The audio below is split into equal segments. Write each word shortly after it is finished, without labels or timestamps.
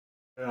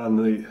On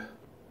the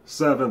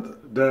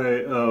 7th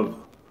day of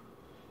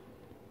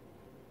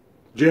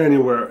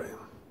January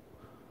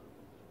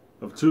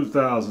of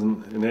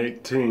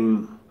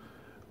 2018,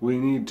 we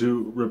need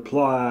to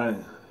reply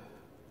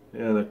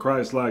in a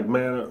Christ-like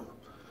manner,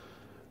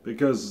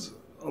 because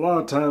a lot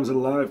of times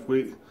in life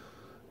we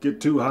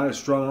get too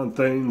high-strung on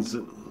things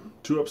and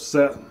too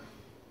upset,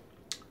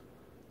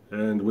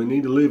 and we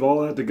need to leave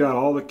all that to God,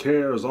 all the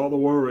cares, all the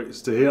worries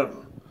to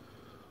Him.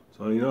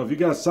 So, if you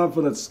got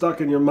something that's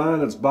stuck in your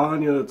mind, that's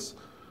bothering you,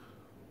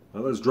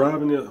 that's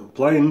driving you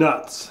plain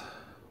nuts,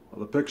 well,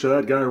 the picture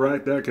of that guy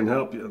right there can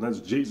help you. And that's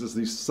Jesus,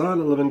 the Son of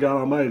the living God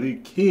Almighty,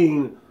 the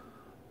King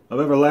of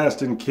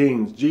everlasting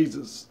kings.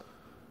 Jesus,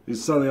 the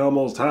Son of the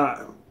Almost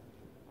High.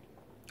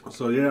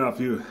 So yeah,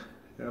 if you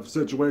have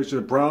situations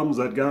and problems,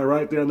 that guy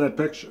right there in that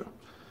picture,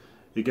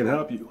 he can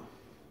help you.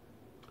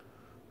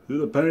 Through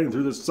the pain,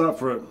 through the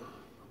suffering,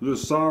 through the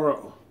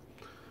sorrow.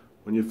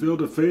 When you feel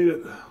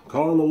defeated,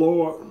 call on the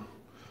Lord.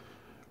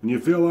 When you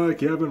feel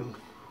like you haven't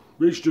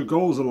reached your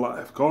goals in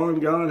life, call on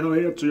God, He'll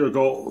answer your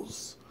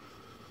goals.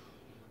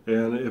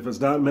 And if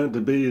it's not meant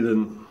to be,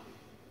 then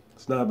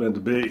it's not meant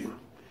to be.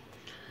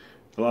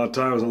 A lot of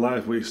times in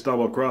life we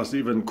stumble across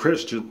even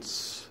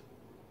Christians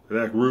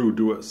that act rude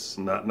to us,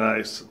 not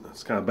nice.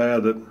 It's kind of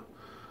bad that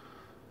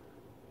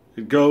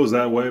it goes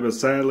that way, but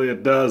sadly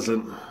it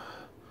doesn't.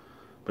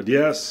 But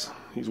yes,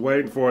 He's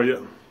waiting for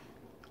you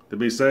to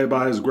be saved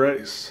by His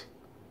grace,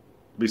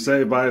 to be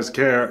saved by His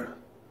care,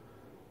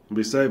 and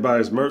be saved by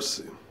His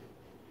mercy.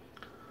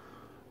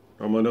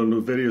 Normally I don't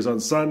do videos on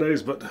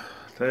Sundays, but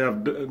today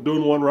I'm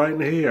doing one right in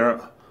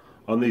here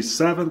on the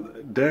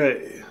 7th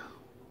day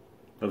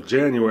of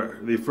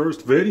January, the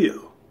first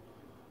video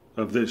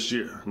of this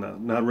year.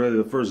 Not really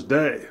the first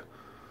day.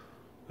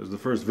 It's the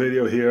first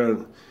video here.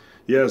 And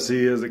yes,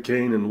 He is the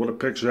King, and what a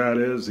picture that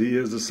is. He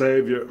is the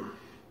Savior.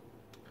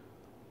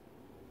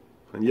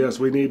 And yes,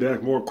 we need to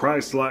act more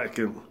Christ-like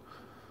and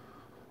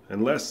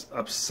less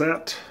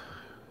upset.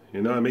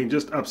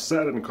 Just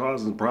upset and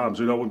causing problems.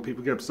 When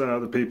people get upset at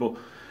other people,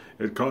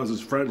 it causes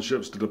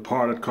friendships to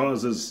depart. It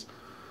causes,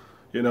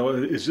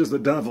 it's just the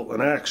devil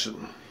in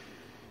action.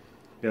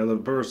 Yeah, the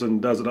person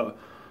does it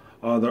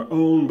on their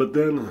own, but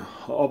then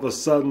all of a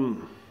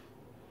sudden,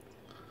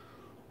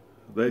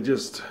 they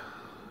just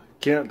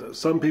can't.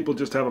 Some people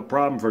just have a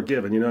problem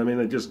forgiving,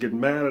 They just get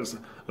mad at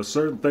a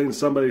certain thing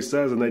somebody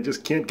says, and they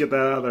just can't get that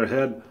out of their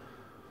head.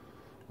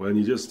 When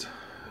you just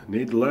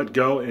need to let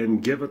go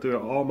and give it to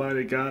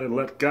Almighty God and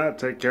let God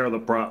take care of the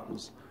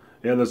problems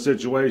and the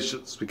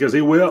situations, because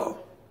He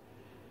will.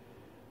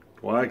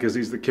 Why? Because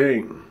He's the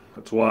King.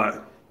 That's why.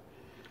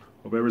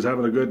 Hope everybody's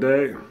having a good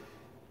day.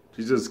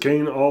 Jesus is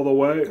King all the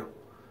way.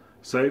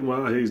 Satan,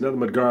 well, he's nothing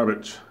but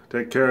garbage.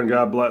 Take care and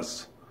God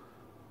bless.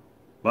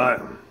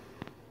 Bye.